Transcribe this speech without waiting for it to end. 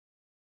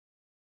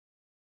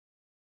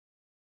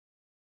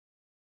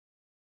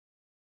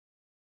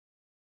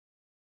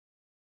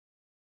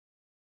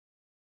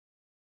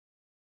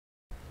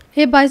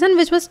A bison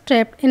which was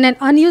trapped in an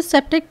unused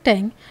septic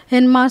tank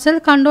in Marcel,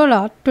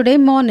 Kandola today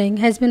morning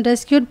has been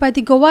rescued by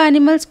the Goa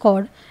Animal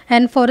Squad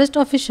and forest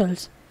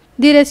officials.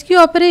 The rescue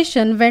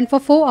operation went for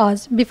 4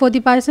 hours before the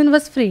bison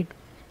was freed.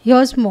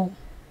 Here's more.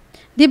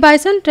 The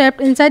bison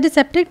trapped inside the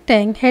septic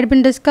tank had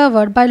been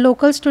discovered by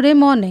locals today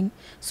morning,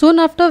 soon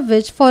after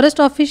which forest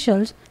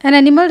officials and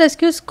animal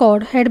rescue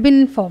squad had been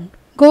informed.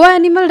 Goa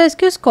Animal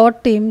Rescue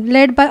Squad team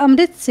led by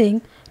Amrit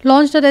Singh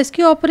launched a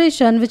rescue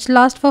operation which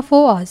lasted for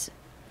 4 hours.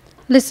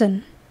 Listen.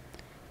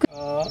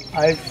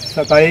 आज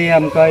सकाळी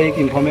आमकां एक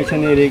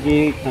information येयली की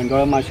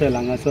खांडोळा माशेल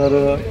हांगासर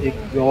एक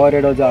गवो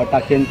redo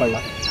टाकयेन पडला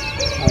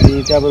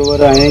आनी त्या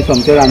बरोबर हांवें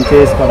सोमतेर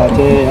आमचे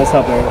स्पॉटाचे हे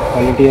आसा पळय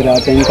व्हॉलंटियर आहा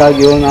तांकां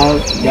घेवन हांव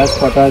ह्या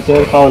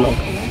स्पॉटाचेर पावलो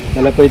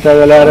जाल्यार पळयता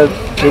जाल्यार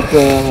एक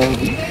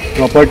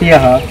प्रॉपर्टी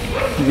आहा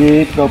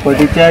जी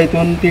प्रॉपर्टीच्या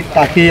हितून ती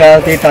टाकी आहा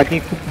ती टाकी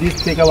खूब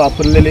दीस ताका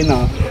वापरलेली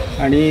ना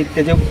आनी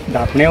तेजे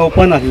धापणे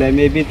ओपन आसले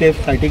मे बी ते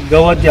सायडीक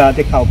गवत जे आहा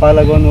ते खावपाक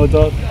लागून हो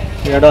जो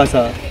रेडो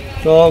आसा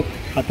तो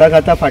खाता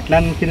खाता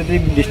फाटल्यान कितें तरी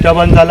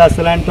डिस्टर्बन्स जाला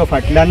आसतलें आनी तो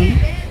फाटल्यान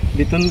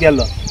भितून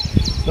गेलो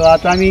सो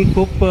आतां आमी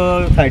खूब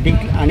सायडीक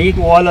आनी एक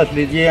वॉल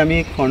आसली जी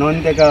आमी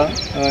खणून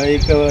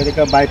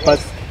ताका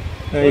बायपास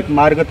एक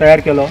मार्ग तयार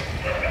केलो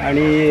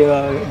आनी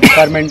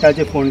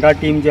डिपार्टमेंटाचे फोंडा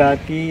टीम जी आहा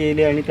ती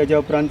येयली आनी तेज्या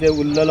उपरांत ते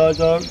उरलेलो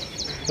जो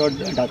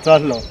ढाचो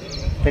आसलो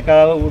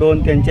ताका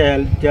उडोवन तेंचे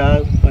हेल्प ज्या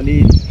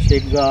अली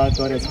शेख जो आहा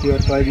तो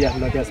रेस्क्यूअर तोय बी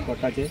आसलो त्या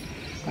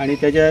स्पॉटाचेर आनी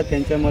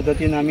तेंच्या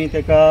मदतीन आमी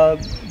ताका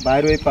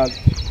भायर वयपाक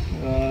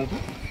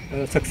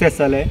सक्सेस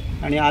जाले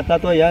आनी आतां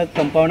तो ह्या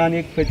कंपाउंडान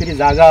एक खंय तरी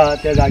जागा आहा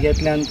त्या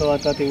जाग्यांतल्यान तो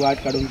आतां ती वाट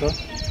काडून तो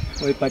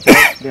वयपाचे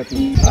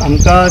प्रयत्न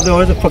आमकां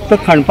जवळ फक्त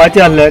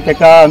खणपाचें आसलें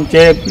ताका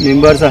आमचे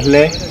मेंबर्स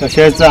आसले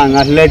तशेंच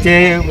हांगासले जे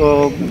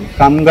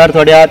कामगार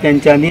थोडे आहा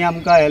तेंच्यांनी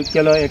आमकां हेल्प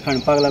केलो हे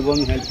खणपाक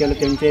लागून हेल्प केलो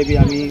तेंचेय बी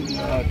आमी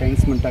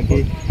थँक्स म्हणटा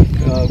की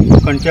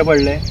खणचे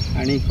पडले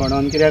आनी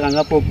खणोन कित्याक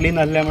हांगा पोकलीन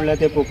आसले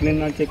म्हणल्यार ते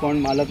पोकलीनाचे कोण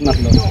मालक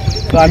नासलो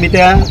सो आमी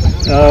त्या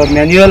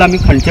मॅन्युअल आमी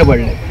खणचे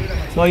पडले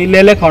सो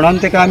इल्लेले खणोन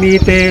ताका आमी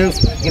ते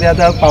कितें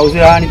आतां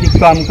पावसूय आहा आनी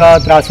तितको आमकां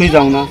त्रासूय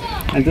जावंक ना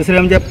आनी दुसरें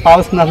म्हणजे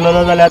पावस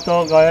नासलो जाल्यार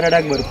तो गव्या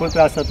रेड्याक भरपूर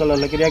त्रास जातलो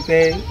कित्याक ते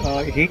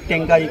हीट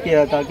तांकां इके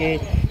जाता की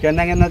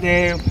केन्ना केन्ना ते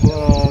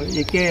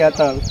इके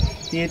येता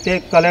की ते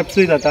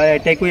कलॅप्सूय जाता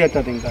एटॅकूय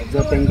येता तांकां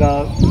जर तांकां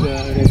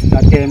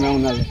सारकें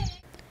मेळूंक नासलें.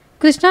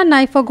 Krishna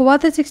Naik for Goa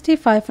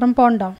 365 from Ponda.